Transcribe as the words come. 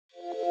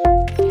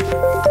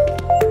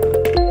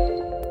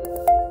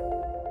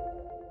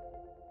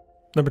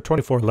Number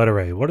 24, letter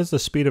A. What is the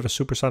speed of a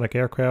supersonic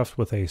aircraft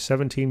with a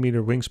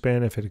 17-meter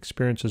wingspan if it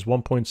experiences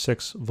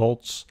 1.6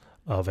 volts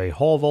of a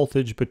Hall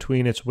voltage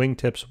between its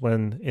wingtips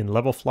when in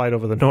level flight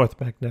over the North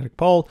Magnetic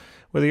Pole,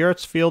 where the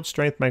Earth's field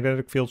strength,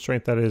 magnetic field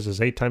strength, that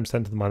is 8 times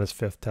 10 to the minus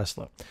 5th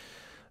Tesla?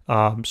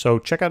 So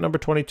check out number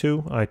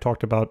 22. I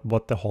talked about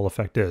what the Hall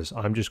effect is.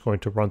 I'm just going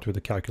to run through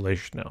the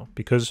calculation now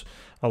because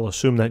I'll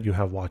assume that you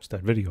have watched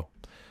that video.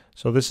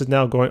 So this is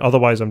now going,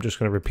 otherwise I'm just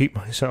going to repeat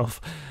myself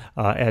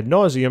ad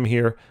nauseum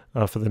here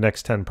for the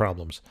next 10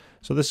 problems.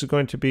 So this is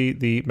going to be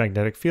the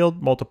magnetic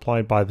field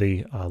multiplied by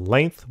the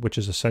length, which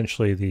is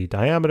essentially the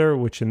diameter,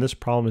 which in this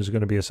problem is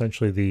going to be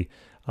essentially the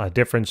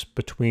difference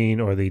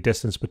between, or the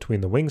distance between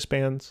the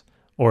wingspans,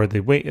 or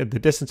the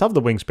distance of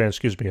the wingspan,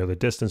 excuse me, or the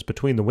distance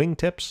between the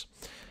wingtips,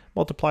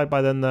 multiplied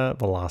by then the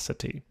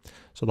velocity.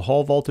 So the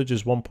Hall voltage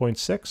is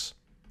 1.6.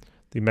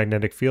 The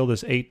magnetic field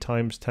is 8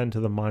 times 10 to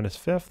the minus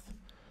 5th.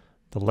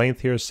 The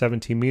length here is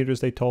 17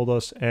 meters, they told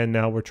us, and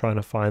now we're trying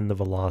to find the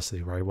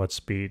velocity, right? What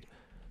speed?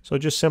 So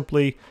just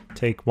simply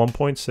take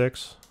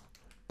 1.6,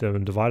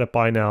 then divide it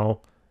by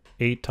now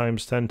 8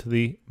 times 10 to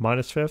the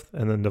minus 5th,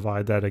 and then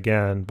divide that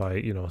again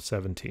by,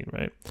 17,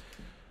 right?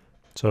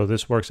 So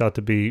this works out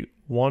to be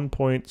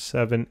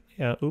 1.18,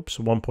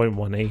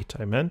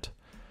 I meant.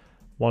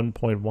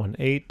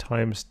 1.18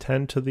 times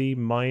 10 to the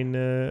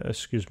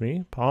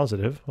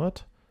positive,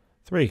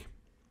 3,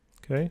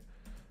 okay?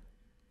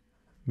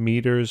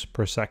 Meters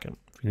per second.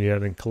 If you need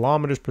that in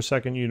kilometers per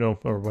second,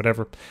 or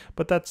whatever,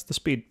 but that's the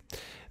speed.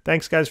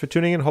 Thanks guys for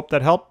tuning in. Hope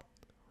that helped.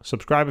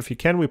 Subscribe if you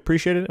can. We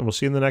appreciate it, and we'll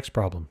see you in the next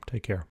problem.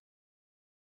 Take care.